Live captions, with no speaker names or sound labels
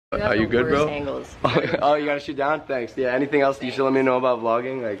Are you good, bro? Angles. Oh, you gotta shoot down? Thanks. Yeah, anything else you should let me know about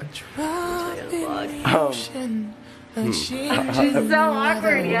vlogging? Like, It's so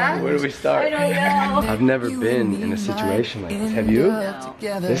awkward, yeah? where do we start? I don't know. I've never been in a situation like this. Have you? No.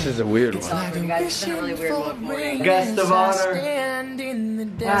 This is a weird one. You guys, it's been a really weird morning. Guest of honor.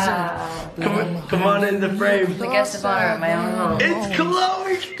 Wow. Come on in the frame. The guest of honor at my own home. It's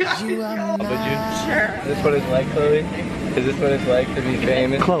Chloe! Guys. Would you? Sure. Is this what it's like, Chloe? Is this what it's like to be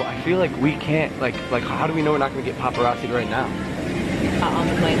famous? Chloe, I feel like we can't, like how do we know we're not gonna get paparazzi'd right now? On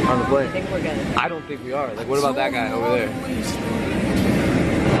the plane. On the plane. I think we're good. I don't think we are. Like, what about that guy over there?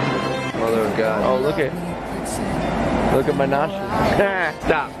 Mother of God. Oh, look at my nostrils.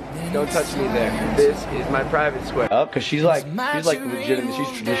 Stop. Don't touch me there. This is my private square. Up, because she's like legitimate.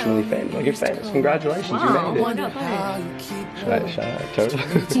 She's traditionally famous. Like, you're famous. Congratulations, you made it. Shout out, Turtle.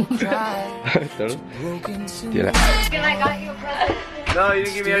 Turtle? Yeah. I got you a present. No, you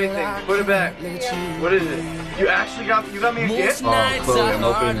didn't give me anything. Put it back. What is it? You actually got me a gift? Oh, Chloe, I'm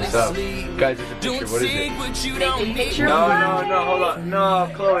opening this up. Guys, it's a picture. What is it? Picture No, hold on. No,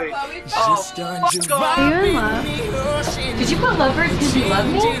 Chloe. Oh, fuck off. You're in love. Did you put lovers because you love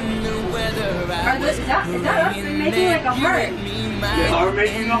me? Is that us? They're making like a heart. They are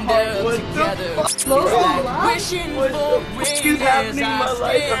making a heart. What the fuck? Logan Paul? What the fuck is happening in my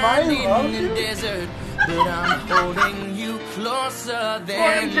life? Am I in love? But I'm holding you closer than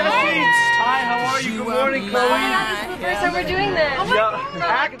Morning, Jesse. Hi, how are you? Good morning, Chloe. Oh my god, this is the first time we're doing this. Oh my god.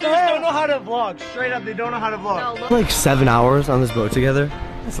 Actors don't know how to vlog. Straight up, they don't know how to vlog. No, Like 7 hours on this boat together.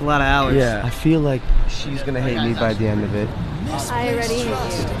 That's a lot of hours. Yeah, I feel like she's gonna hate me by the end of it. I already hate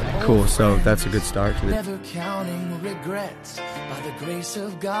you. Cool, so that's a good start to it. Never counting regrets. By the grace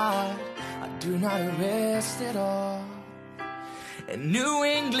of God, I do not rest at all. In New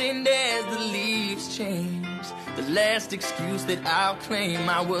England as the leaves change, the last excuse that I'll claim,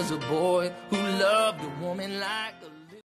 I was a boy who loved a woman like a